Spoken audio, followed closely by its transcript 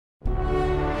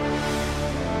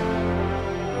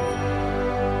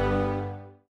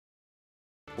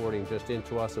reporting just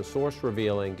into us, a source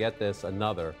revealing, get this,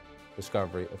 another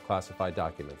discovery of classified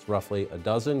documents. Roughly a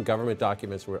dozen government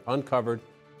documents were uncovered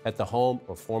at the home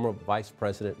of former Vice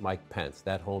President Mike Pence.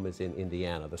 That home is in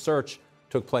Indiana. The search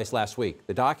took place last week.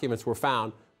 The documents were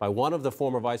found by one of the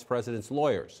former vice president's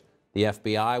lawyers. The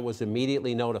FBI was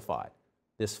immediately notified.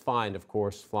 This find, of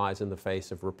course, flies in the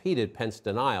face of repeated Pence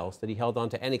denials that he held on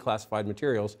to any classified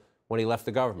materials when he left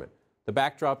the government. The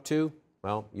backdrop to,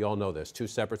 well, you all know this, two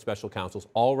separate special counsels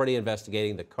already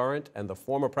investigating the current and the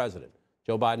former president,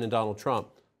 Joe Biden and Donald Trump,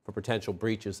 for potential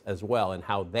breaches as well and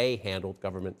how they handled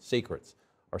government secrets.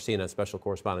 Our CNN special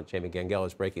correspondent, Jamie Gangel,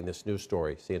 is breaking this news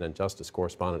story. CNN Justice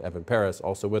correspondent Evan Paris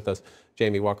also with us.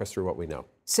 Jamie, walk us through what we know.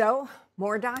 So,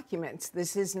 more documents.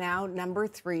 This is now number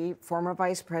 3, former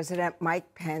Vice President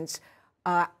Mike Pence.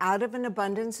 Out of an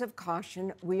abundance of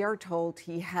caution, we are told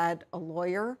he had a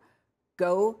lawyer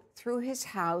go through his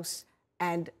house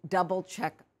and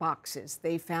double-check boxes.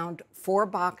 They found 4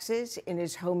 boxes in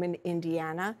his home in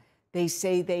Indiana. They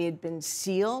say they had been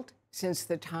sealed since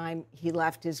the time he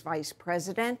left as vice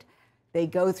president. They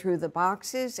go through the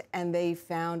boxes and they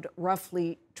found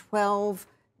roughly 12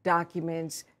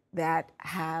 documents that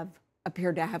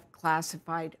appear to have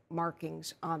classified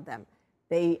markings on them.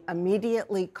 They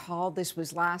immediately called, this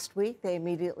was last week, they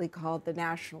immediately called the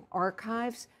National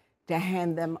Archives to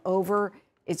hand them over.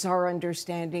 It's our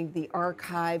understanding the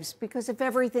archives, because of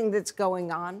everything that's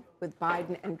going on with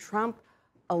Biden and Trump,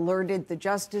 alerted the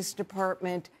Justice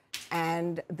Department,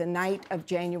 and the night of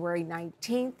January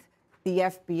 19th, the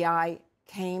FBI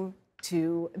came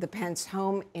to the Pence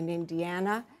home in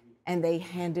Indiana, and they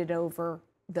handed over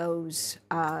those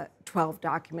 12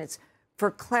 documents.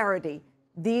 For clarity,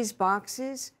 these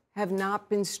boxes have not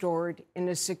been stored in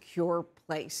a secure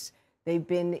place. They've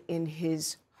been in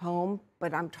his home,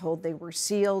 but I'm told they were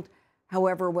sealed.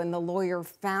 However, when the lawyer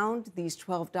found these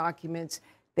 12 documents,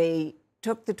 they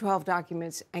took the 12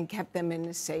 documents and kept them in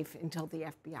a safe until the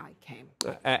FBI came.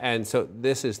 And so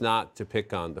this is not to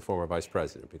pick on the former vice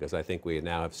president, because I think we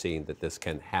now have seen that this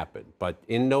can happen. But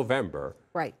in November,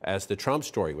 right, as the Trump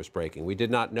story was breaking, we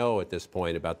did not know at this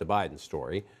point about the Biden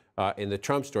story. In the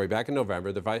Trump story, back in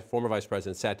November, the former vice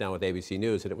president sat down with ABC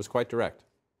News, and it was quite direct.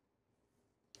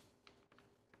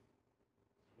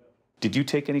 Did you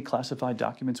take any classified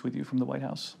documents with you from the White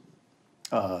House?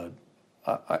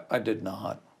 I did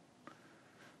not.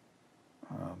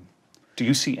 Do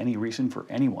you see any reason for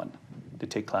anyone to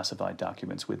take classified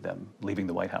documents with them leaving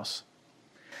the White House?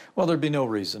 Well, there'd be no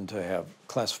reason to have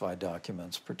classified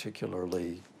documents,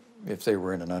 particularly if they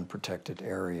were in an unprotected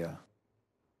area.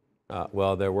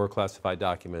 Well, there were classified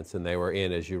documents, and they were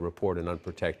in, as you report, an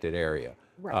unprotected area.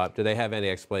 Right. Do they have any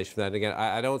explanation for that? Again,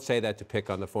 I don't say that to pick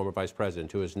on the former vice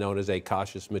president, who is known as a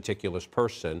cautious, meticulous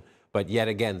person, but yet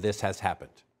again, this has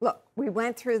happened. Look, we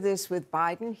went through this with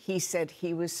Biden. He said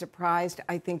he was surprised.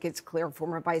 I think it's clear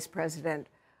former Vice President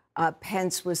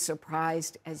Pence was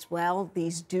surprised as well.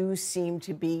 These do seem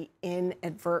to be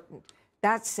inadvertent.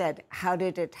 That said, how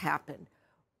did it happen?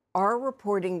 Our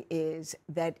reporting is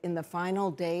that in the final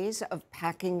days of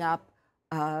packing up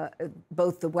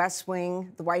both the West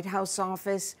Wing, the White House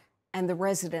office, and the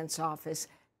Residence Office,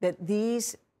 that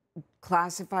these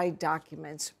classified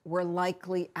documents were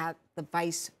likely at the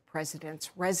vice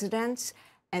president's residence,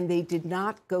 and they did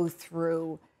not go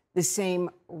through the same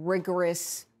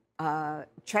rigorous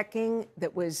checking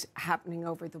that was happening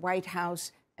over the White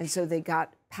House, and so they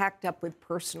got packed up with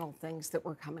personal things that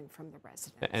were coming from the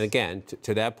residence. And again,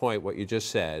 to that point, what you just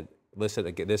said, listen,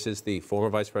 again, this is the former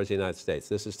Vice President of the United States.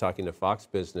 This is talking to Fox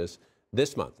Business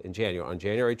this month, in January, on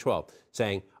January 12th,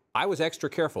 saying, I was extra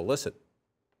careful. Listen.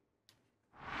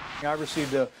 I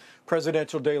received a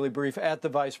presidential daily brief at the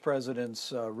vice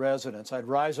president's residence. I'd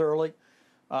rise early.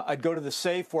 I'd go to the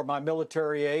safe where my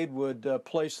military aide would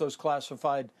place those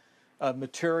classified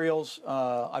materials.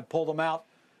 I'd pull them out,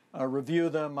 review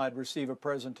them. I'd receive a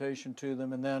presentation to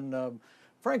them. And then,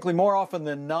 frankly, more often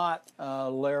than not,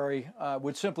 Larry,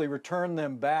 would simply return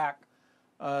them back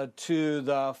to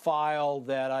the file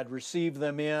that I'd received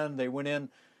them in. They went in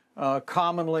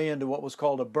commonly into what was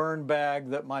called a burn bag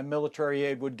that my military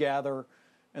aide would gather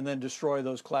and then destroy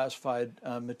those classified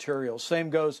materials. Same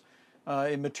goes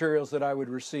in materials that I would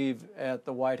receive at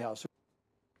the White House.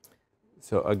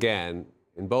 So again,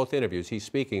 in both interviews, he's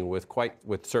speaking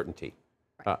with certainty.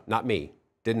 Not me.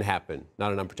 Didn't happen.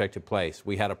 Not an unprotected place.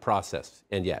 We had a process,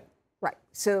 and yet. Right.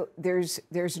 So there's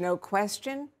no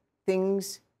question.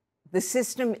 The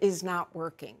system is not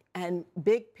working. And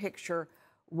big picture,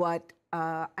 what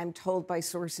I'm told by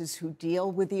sources who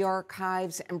deal with the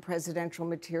archives and presidential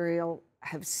material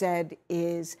have said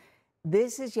is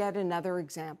this is yet another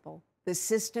example. The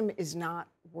system is not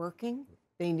working.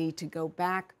 They need to go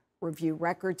back, review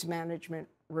records management,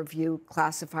 review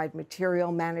classified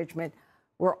material management.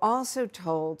 We're also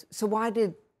told, so why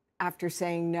did, after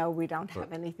saying no, we don't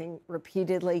have anything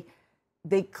repeatedly,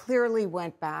 they clearly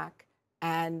went back,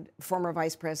 and former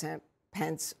Vice President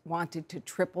Pence wanted to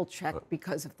triple check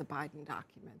because of the Biden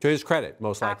documents. To his credit,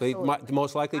 most likely. Absolutely.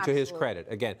 Most likely to his Absolutely. credit.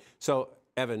 Again, so,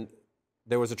 Evan,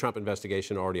 there was a Trump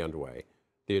investigation already underway.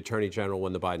 The Attorney General,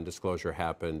 when the Biden disclosure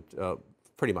happened,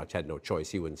 pretty much had no choice.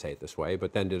 He wouldn't say it this way,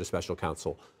 but then did a special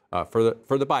counsel for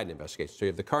the Biden investigation. So you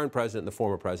have the current president and the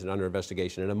former president under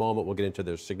investigation. In a moment, we'll get into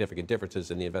the significant differences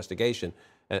in the investigation,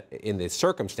 in the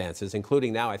circumstances,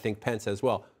 including now, I think, Pence as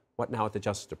well. What now at the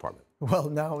Justice Department? Well,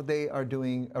 now they are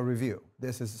doing a review.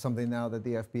 This is something now that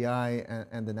the FBI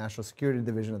and the National Security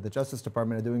Division of the Justice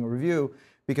Department are doing a review,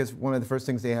 because one of the first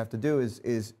things they have to do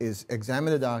is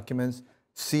examine the documents,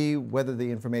 see whether the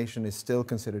information is still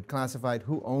considered classified,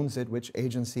 who owns it, which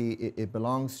agency it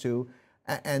belongs to,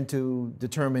 and to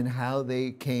determine how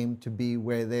they came to be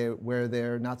where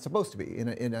they're not supposed to be, in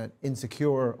an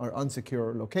insecure or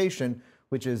unsecure location,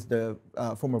 which is the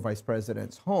former vice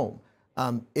president's home.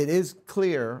 It is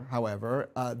clear, however,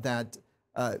 that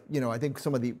I think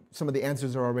some of the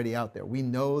answers are already out there. We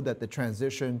know that the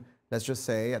transition, let's just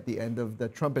say, at the end of the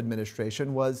Trump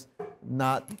administration was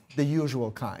not the usual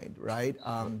kind, right?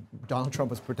 Donald Trump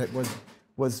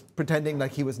was pretending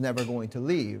like he was never going to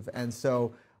leave, and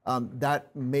so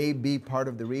that may be part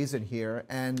of the reason here.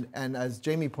 And as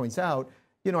Jamie points out,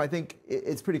 I think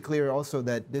it's pretty clear also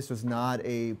that this was not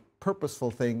a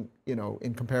purposeful thing,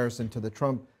 in comparison to the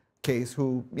Trump case,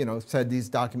 who said these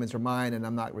documents are mine and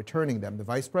I'm not returning them. The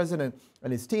vice president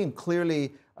and his team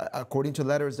clearly, according to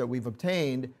letters that we've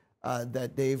obtained,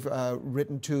 that they've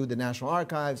written to the National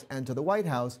Archives and to the White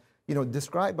House,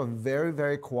 describe a very,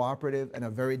 very cooperative and a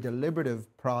very deliberative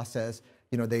process.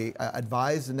 They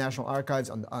advised the National Archives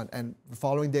and the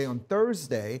following day, on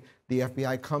Thursday, the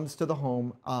FBI comes to the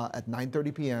home at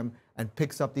 9:30 p.m. and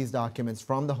picks up these documents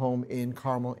from the home in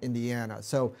Carmel, Indiana.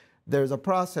 So there's a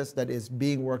process that is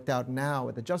being worked out now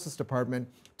at the Justice Department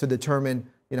to determine,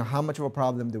 how much of a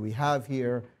problem do we have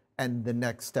here and the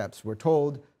next steps. We're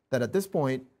told that at this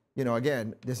point,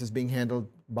 again, this is being handled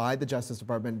by the Justice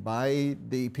Department, by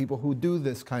the people who do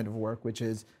this kind of work, which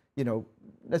is,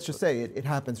 let's just say it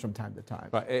happens from time to time.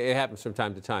 Right, it happens from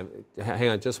time to time. Hang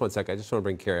on just one second. I just want to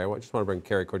bring Carrie. I just want to bring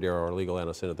Carrie Cordero, our legal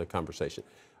analyst, into the conversation.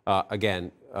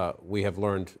 Again, we have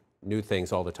learned new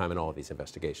things all the time in all of these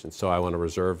investigations. So I want to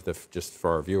reserve just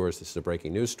for our viewers, this is a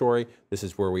breaking news story. This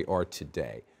is where we are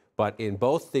today. But in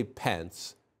both the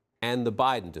Pence and the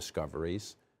Biden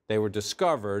discoveries, they were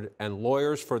discovered, and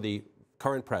lawyers for the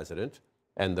current president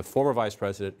and the former vice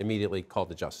president immediately called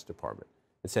the Justice Department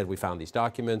and said, we found these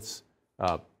documents,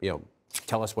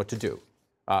 tell us what to do.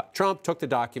 Trump took the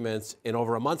documents in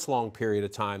over a months-long period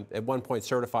of time. At one point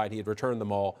certified he had returned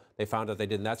them all. They found out they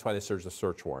didn't. That's why they served a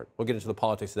search warrant. We'll get into the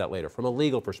politics of that later. From a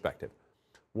legal perspective,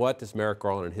 what does Merrick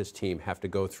Garland and his team have to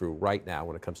go through right now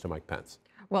when it comes to Mike Pence?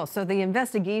 Well, so the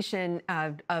investigation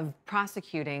of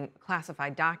prosecuting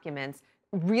classified documents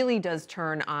really does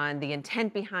turn on the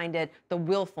intent behind it, the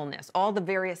willfulness, all the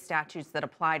various statutes that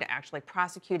apply to actually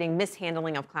prosecuting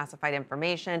mishandling of classified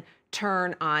information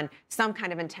turn on some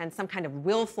kind of intent, some kind of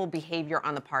willful behavior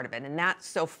on the part of it. And that,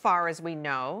 so far as we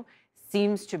know,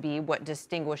 seems to be what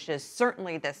distinguishes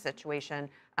certainly this situation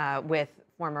with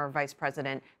former Vice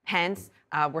President Pence.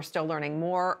 We're still learning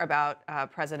more about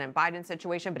President Biden's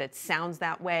situation, but it sounds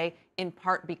that way in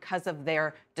part because of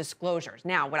their disclosures.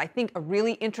 Now, what I think a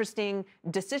really interesting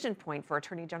decision point for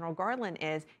Attorney General Garland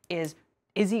is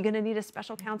he going to need a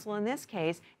special counsel in this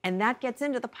case? And that gets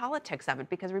into the politics of it,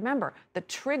 because remember, the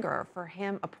trigger for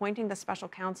him appointing the special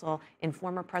counsel in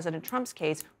former President Trump's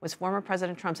case was former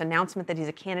President Trump's announcement that he's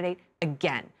a candidate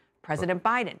again. President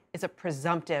Biden is a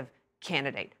presumptive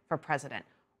candidate for president.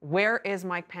 Where is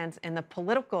Mike Pence in the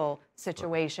political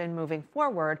situation moving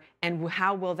forward, and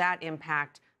how will that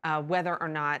impact whether or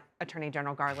not Attorney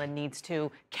General Garland needs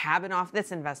to cabin off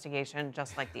this investigation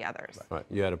just like the others? Right.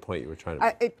 You had a point you were trying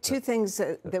to make. Two things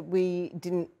that we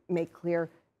didn't make clear.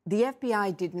 The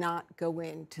FBI did not go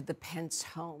into the Pence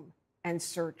home and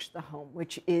search the home,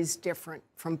 which is different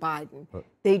from Biden.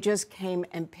 They just came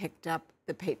and picked up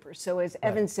the papers. So as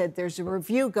Evan said, there's a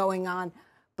review going on,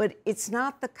 but it's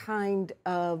not the kind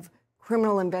of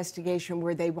criminal investigation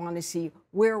where they want to see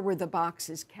where were the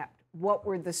boxes kept, what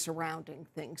were the surrounding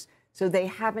things. So they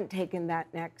haven't taken that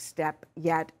next step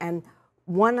yet. And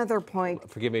one other point.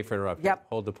 Forgive me for interrupting. Yep.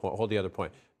 Hold the other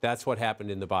point. That's what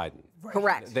happened in the Biden.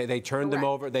 Correct. They turned them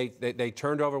Correct. over. They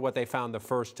turned over what they found the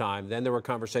first time. Then there were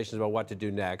conversations about what to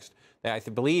do next. I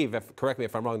believe, correct me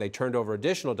if I'm wrong, they turned over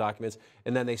additional documents,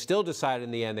 and then they still decided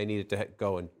in the end they needed to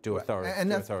go and do a thorough.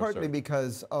 And that's partly search.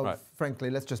 because of, Right.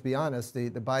 frankly, let's just be honest, the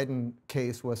Biden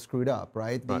case was screwed up,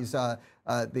 right? Right. These,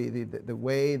 the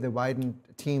way the Biden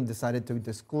team decided to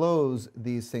disclose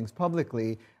these things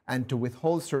publicly and to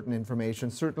withhold certain information,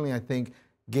 certainly I think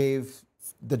gave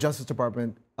the Justice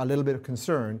Department a little bit of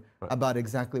concern about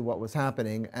exactly what was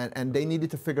happening, and they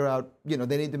needed to figure out,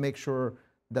 they need to make sure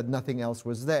that nothing else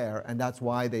was there, and that's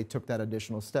why they took that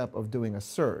additional step of doing a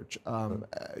search,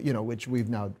 which we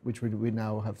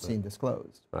now have seen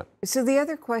disclosed. Right. So the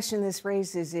other question this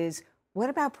raises is, what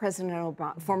about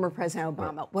former President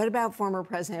Obama? Right. What about former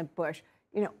President Bush?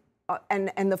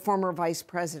 And the former vice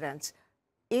presidents.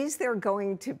 Is there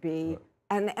going to be,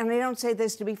 and I don't say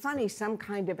this to be funny, some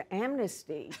kind of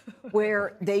amnesty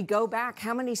where they go back?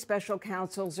 How many special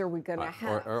counsels are we going to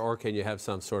have? Or can you have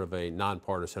some sort of a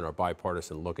nonpartisan or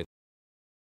bipartisan look at